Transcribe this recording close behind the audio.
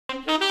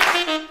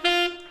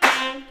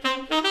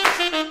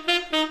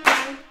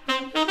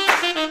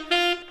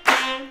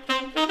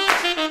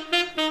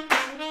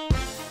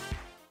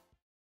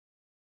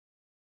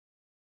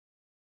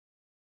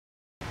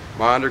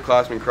My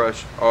underclassmen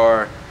crush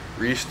are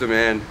Reese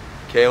Demand,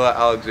 Kayla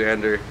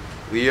Alexander,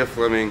 Leah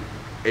Fleming,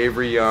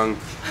 Avery Young,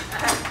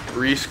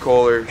 Reese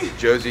Kohler,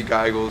 Josie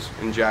Geigels,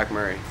 and Jack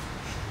Murray.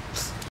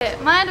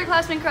 My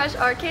underclassmen crush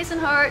are Kason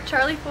Hart,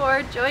 Charlie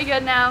Ford, Joey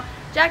Goodnow,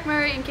 Jack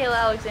Murray, and Kayla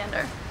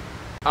Alexander.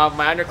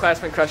 My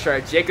underclassmen crush are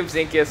Jacob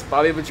Zinkus,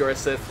 Bobby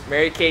Bajorcith,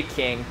 Mary Kate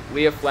King,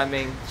 Leah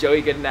Fleming,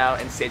 Joey Goodnow,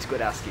 and Sage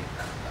Glodowski.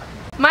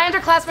 My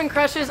underclassmen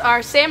crushes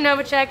are Sam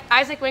Novacek,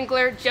 Isaac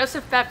Winkler,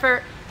 Joseph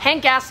Pfeffer,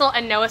 Hank Gassel,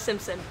 and Noah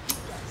Simpson.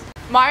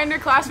 My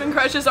underclassmen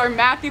crushes are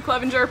Matthew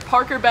Clevenger,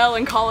 Parker Bell,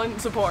 and Colin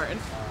Zaporin.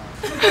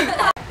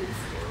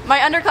 My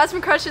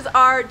underclassmen crushes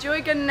are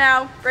Joey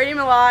Goodnow, Brady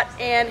Millott,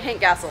 and Hank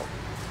Gassel.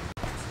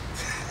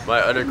 My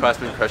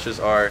underclassmen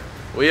crushes are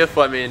Leah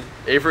Fleming,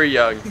 Avery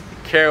Young,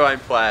 Caroline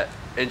Platt,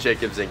 and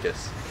Jacob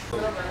Zinkus.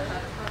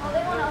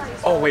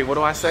 Oh wait, what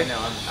do I say?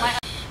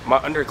 My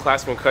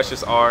underclassmen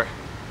crushes are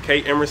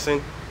Kate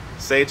Emerson,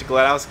 Sage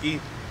Glodowski,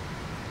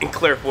 and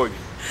Claire Forgy.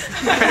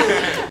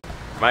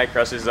 My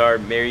crushes are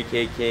Mary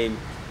Kate King,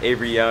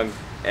 Avery Young,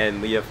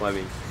 and Leah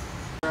Fleming.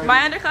 My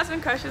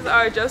underclassmen crushes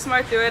are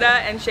Josemar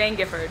Thuida and Shane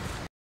Gifford.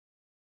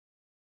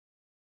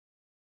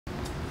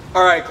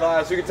 All right,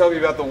 class, who can tell me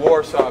about the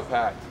Warsaw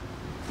Pact?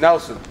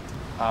 Nelson.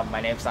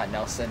 My name's not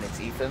Nelson, it's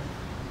Ethan.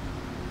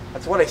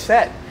 That's what I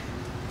said.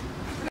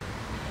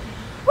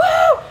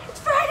 Woo! It's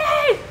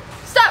Friday!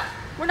 Stop!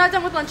 We're not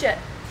done with lunch yet.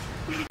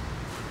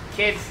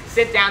 Kids,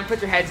 sit down, put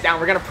your heads down,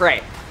 we're gonna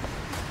pray.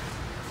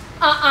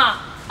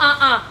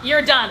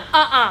 You're done.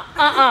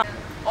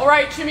 All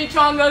right,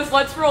 chimichangas,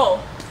 let's roll.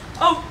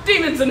 Oh,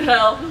 demons in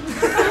hell.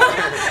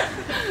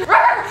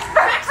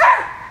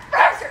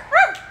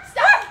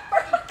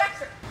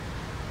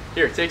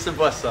 Here, take some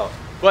blessed salt.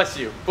 Bless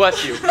you,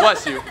 bless you,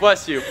 bless you,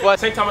 bless you, bless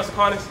St. Thomas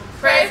Aquinas.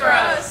 Pray for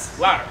us.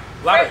 Louder,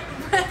 louder.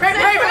 Pray for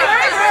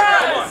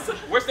us. Come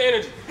on, where's the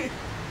energy?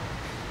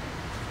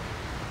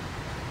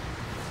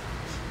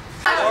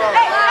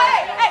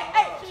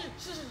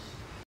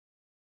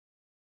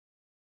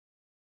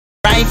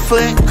 Right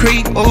foot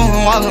creep,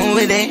 oh, walking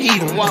with that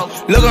heater.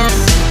 Look around.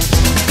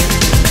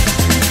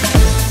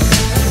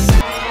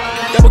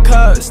 Double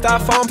cup,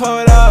 styrofoam, pull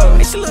it up.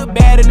 Makes you look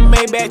bad in the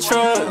Maybach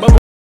truck.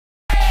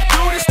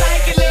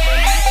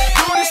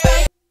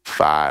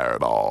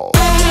 Fireball.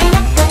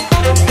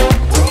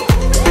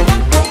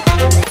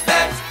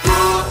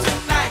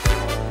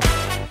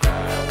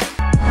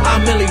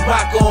 I'm Millie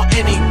Rock on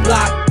any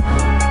block.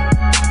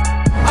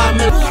 I'm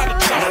Millie.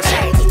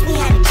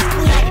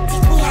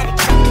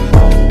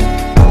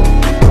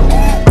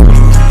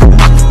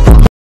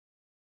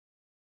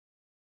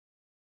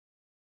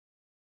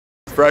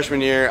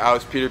 Freshman year, I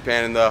was Peter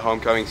Pan in the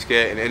homecoming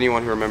skit, and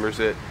anyone who remembers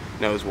it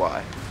knows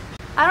why.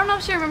 I don't know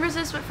if she remembers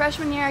this, but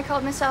freshman year I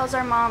called Miss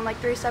Salazar mom like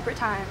 3 separate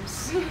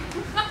times.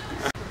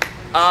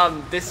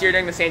 This year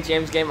during the St.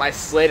 James game, I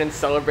slid and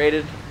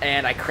celebrated,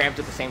 and I cramped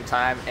at the same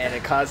time, and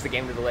it caused the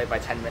game to delay by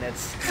 10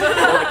 minutes. Roll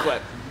the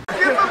clip.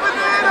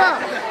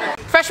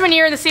 Freshman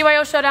year in the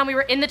CYO Showdown, we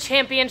were in the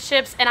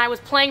championships, and I was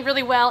playing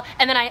really well,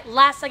 and then I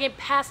last second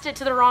passed it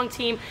to the wrong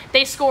team.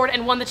 They scored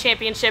and won the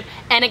championship,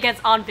 and it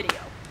gets on video.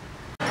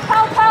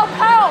 Pow, pow,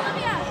 pow.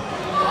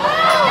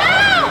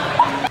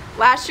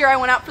 Last year I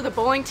went out for the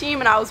bowling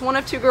team and I was one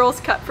of 2 girls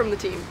cut from the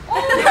team.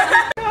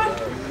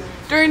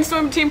 During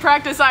swim team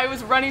practice I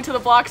was running to the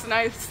blocks and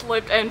I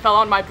slipped and fell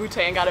on my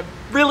bootay and got a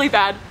really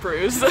bad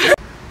bruise.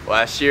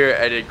 Last year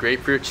I did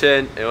grapefruit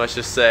chin, and let's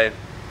just say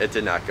it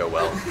did not go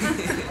well.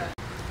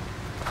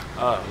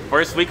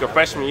 First week of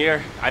freshman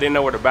year, I didn't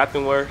know where the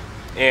bathroom were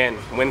and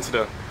went to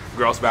the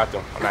girls'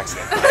 bathroom on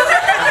accident.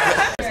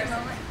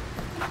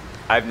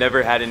 I've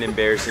never had an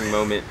embarrassing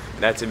moment.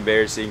 That's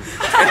embarrassing.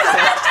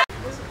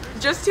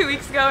 Just 2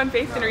 weeks ago in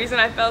Faith and Reason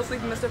I fell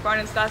asleep in Mr.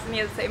 Farnon's class and he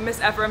had to say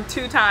Miss Ephraim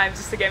 2 times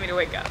just to get me to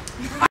wake up.